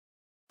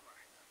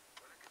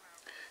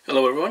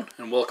Hello everyone,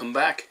 and welcome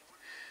back.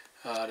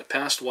 The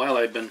past while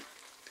I've been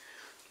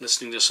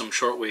listening to some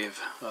shortwave.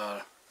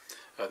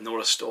 I've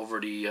noticed over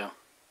the,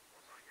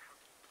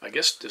 I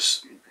guess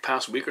this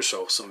past week or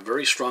so, some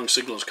very strong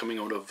signals coming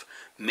out of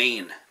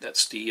Maine.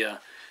 That's the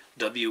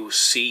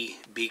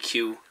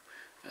WBCQ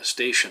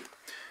station.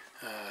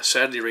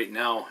 Sadly right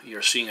now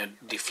you're seeing a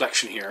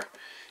deflection here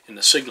in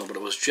the signal, but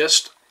it was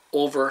just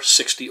over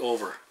 60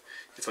 over.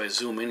 If I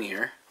zoom in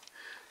here,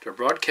 they're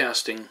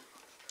broadcasting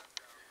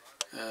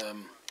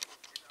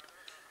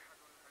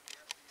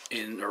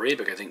in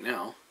Arabic, I think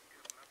now.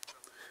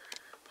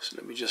 So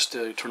let me just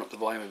turn up the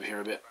volume over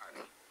here a bit.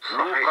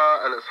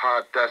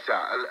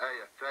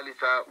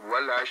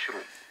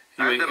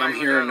 Anyway, I'm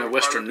here in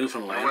western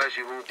Newfoundland,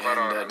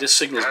 and this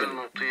signal's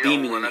been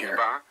beaming in here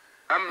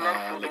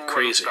like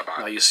crazy.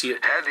 Now you see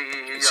it.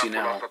 You can see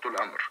now.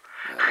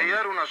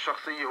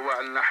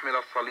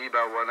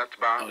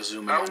 I'll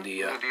zoom in on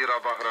the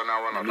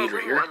meter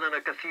here.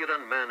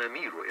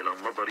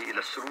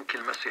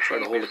 Try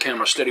to hold the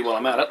camera steady while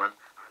I'm at it.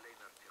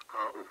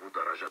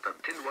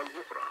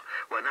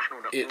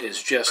 It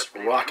is just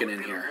rocking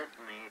in here.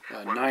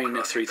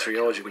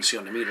 9330, as you can see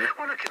on the meter.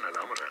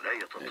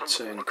 It's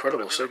an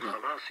incredible signal.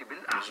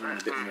 I'll zoom in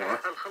a bit more.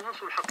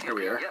 Here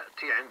we are.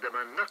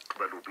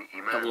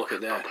 Have a look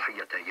at that.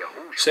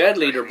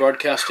 Sadly, they're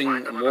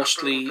broadcasting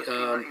mostly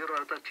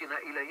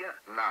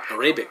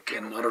Arabic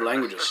and other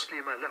languages.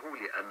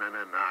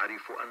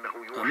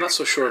 I'm not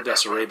so sure if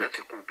that's Arabic.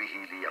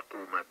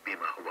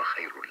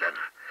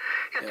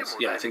 Yes,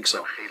 yeah, I think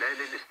so.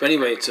 But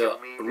anyway, it's a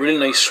really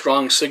nice,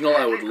 strong signal.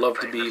 I would love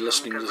to be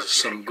listening to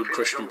some good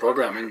Christian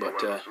programming,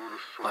 but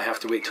I have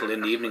to wait till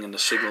in the evening and the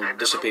signal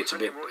dissipates a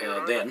bit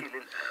then.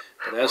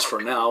 But as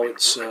for now,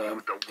 it's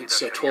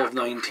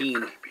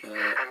 12:19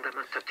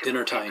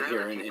 dinner time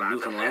here in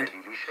Newfoundland,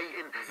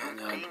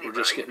 and we're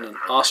just getting an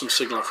awesome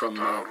signal from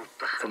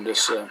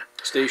this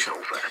station.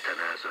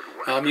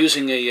 I'm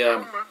using a,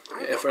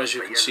 as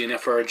you can see, an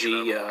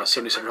FRG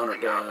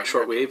 7700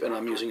 shortwave, and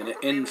I'm using an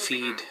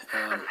end-feed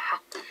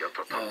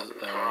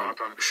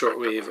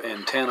shortwave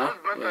antenna,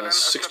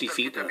 60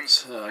 feet, and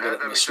I got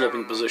it in a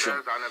sloping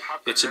position.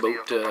 It's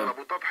about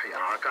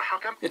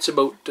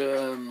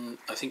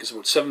I think it's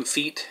about 7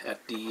 feet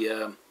at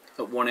the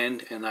at one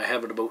end, and I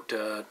have it about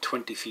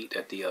 20 feet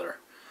at the other,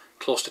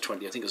 close to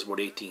 20. I think it's about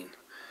 18.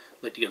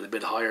 I'd like to get it a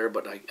bit higher,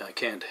 but I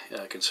can't,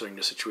 considering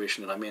the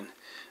situation that I'm in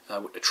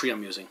with the tree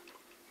I'm using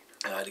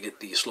to get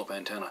the slope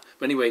antenna.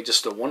 But anyway,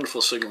 just a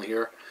wonderful signal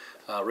here.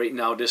 Right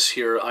now, this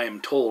here, I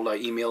am told, I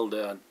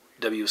emailed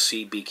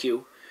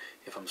WCBQ,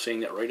 if I'm saying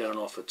that right. I don't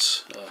know if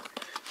it's, let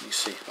me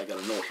see, I got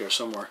a note here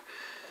somewhere.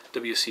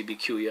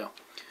 WCBQ, yeah.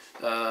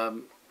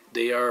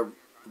 They are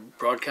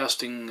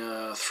broadcasting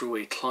through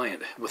a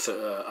client, with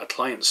a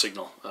client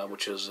signal,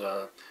 which is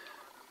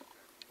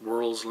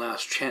World's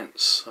Last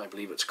Chance, I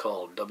believe it's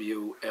called,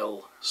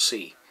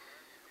 WLC.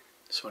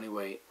 So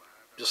anyway,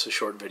 just a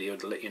short video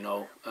to let you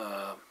know,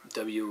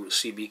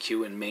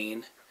 WCBQ in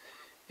Maine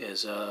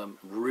is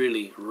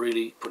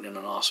really putting in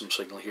an awesome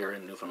signal here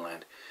in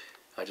Newfoundland.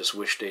 I just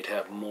wish they'd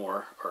have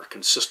more or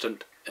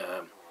consistent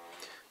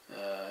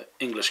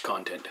English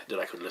content that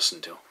I could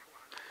listen to.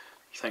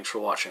 Thanks for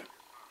watching.